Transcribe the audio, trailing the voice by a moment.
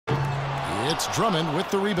It's Drummond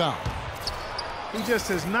with the rebound. He just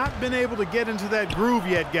has not been able to get into that groove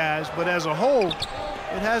yet, guys, but as a whole,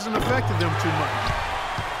 it hasn't affected them too much.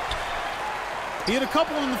 He hit a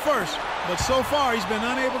couple in the first, but so far he's been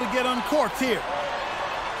unable to get uncorked here.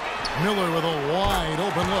 Miller with a wide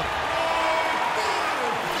open look.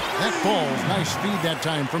 That ball's nice speed that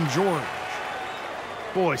time from George.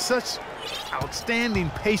 Boy, such outstanding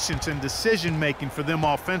patience and decision-making for them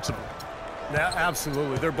offensively. Yeah,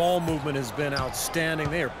 absolutely. Their ball movement has been outstanding.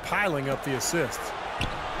 They are piling up the assists.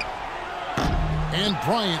 And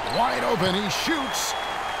Bryant wide open. He shoots.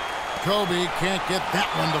 Kobe can't get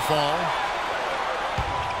that one to fall.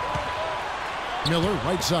 Miller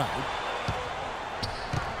right side.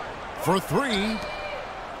 For three.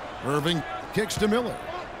 Irving kicks to Miller.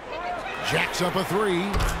 Jacks up a three.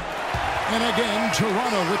 And again,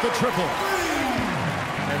 Toronto with the triple.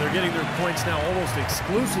 And they're getting their points now almost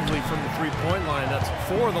exclusively from the three-point line. That's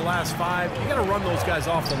 4 of the last 5. You got to run those guys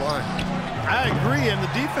off the line. I agree, and the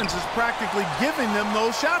defense is practically giving them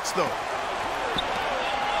those shots, though.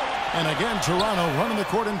 And again, Toronto running the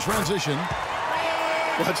court in transition.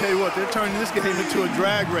 Well, I'll tell you what, they're turning this game into a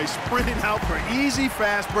drag race, sprinting out for easy,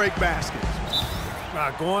 fast break baskets.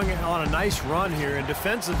 Going on a nice run here, and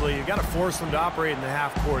defensively, you got to force them to operate in the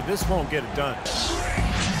half court. This won't get it done.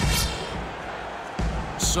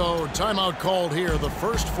 So, timeout called here, the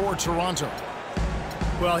first for Toronto.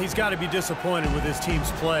 Well, he's got to be disappointed with his team's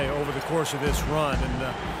play over the course of this run,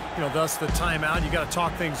 and thus the timeout. You got to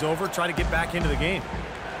talk things over, try to get back into the game.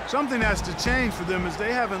 Something has to change for them as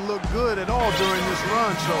they haven't looked good at all during this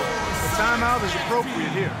run, so the timeout is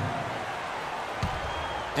appropriate here.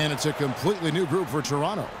 And it's a completely new group for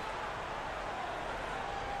Toronto.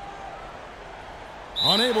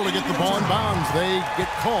 Unable to get the ball in bounds. They get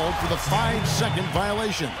called for the 5-second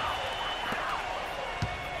violation.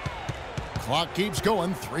 Clock keeps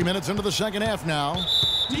going. 3 minutes into the second half now.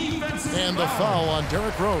 And the foul on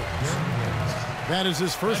Derrick Rose. That is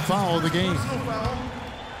his first foul of the game.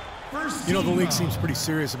 You know, the league seems pretty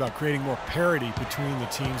serious about creating more parity between the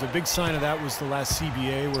teams. A big sign of that was the last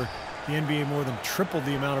CBA, where the NBA more than tripled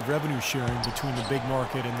the amount of revenue sharing between the big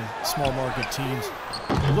market and the small market teams.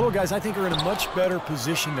 The little guys, I think, are in a much better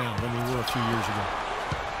position now than they were a few years ago.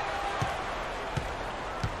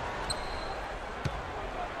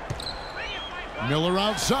 Miller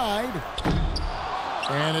outside.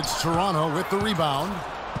 And it's Toronto with the rebound.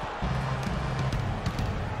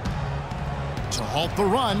 To halt the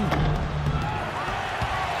run.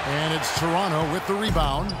 And it's Toronto with the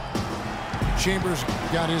rebound. Chambers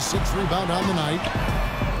got his 6th rebound on the night.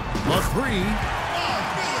 A three.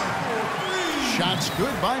 Shots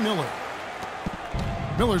good by Miller.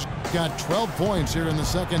 Miller's got 12 points here in the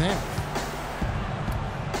second half.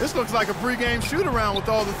 This looks like a pregame shoot-around with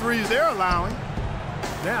all the threes they're allowing.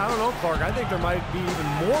 Yeah, I don't know, Clark. I think there might be even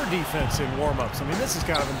more defense in warm-ups. I mean, this is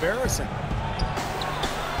kind of embarrassing.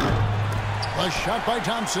 A shot by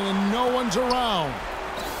Thompson, and no one's around.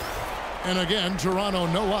 And again, Toronto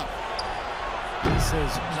no up. This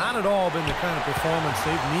has not at all been the kind of performance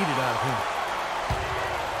they've needed out of him.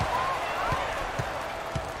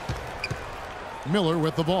 Miller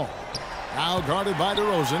with the ball. Now guarded by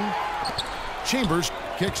DeRozan. Chambers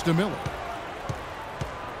kicks to Miller.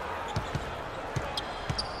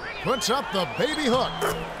 Puts up the baby hook.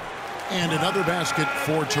 And another basket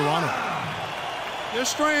for Toronto. They're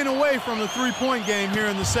straying away from the three-point game here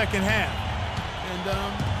in the second half. And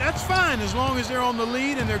that's fine as long as they're on the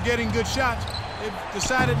lead and they're getting good shots. They've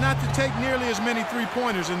decided not to take nearly as many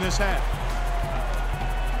three-pointers in this half.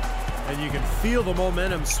 And you can feel the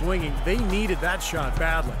momentum swinging. They needed that shot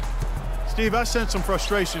badly. Steve, I sense some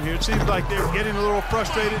frustration here. It seems like they're getting a little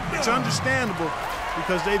frustrated. It's understandable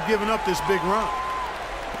because they've given up this big run.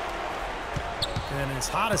 And as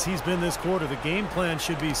hot as he's been this quarter, the game plan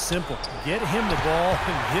should be simple. Get him the ball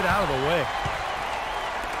and get out of the way.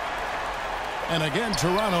 And again,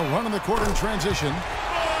 Toronto running the court in transition.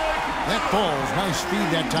 That ball's nice speed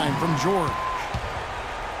that time from George.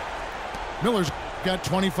 Miller's got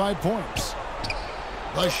 25 points.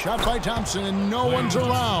 The shot by Thompson, and no one's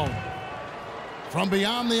around. From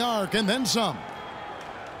beyond the arc, and then some.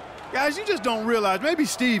 Guys, you just don't realize, maybe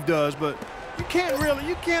Steve does, but you can't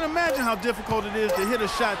imagine how difficult it is to hit a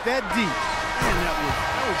shot that deep. Man, that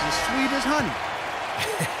was as sweet as honey.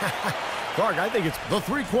 Clark, I think it's the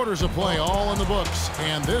 3 quarters of play all in the books,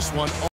 and this one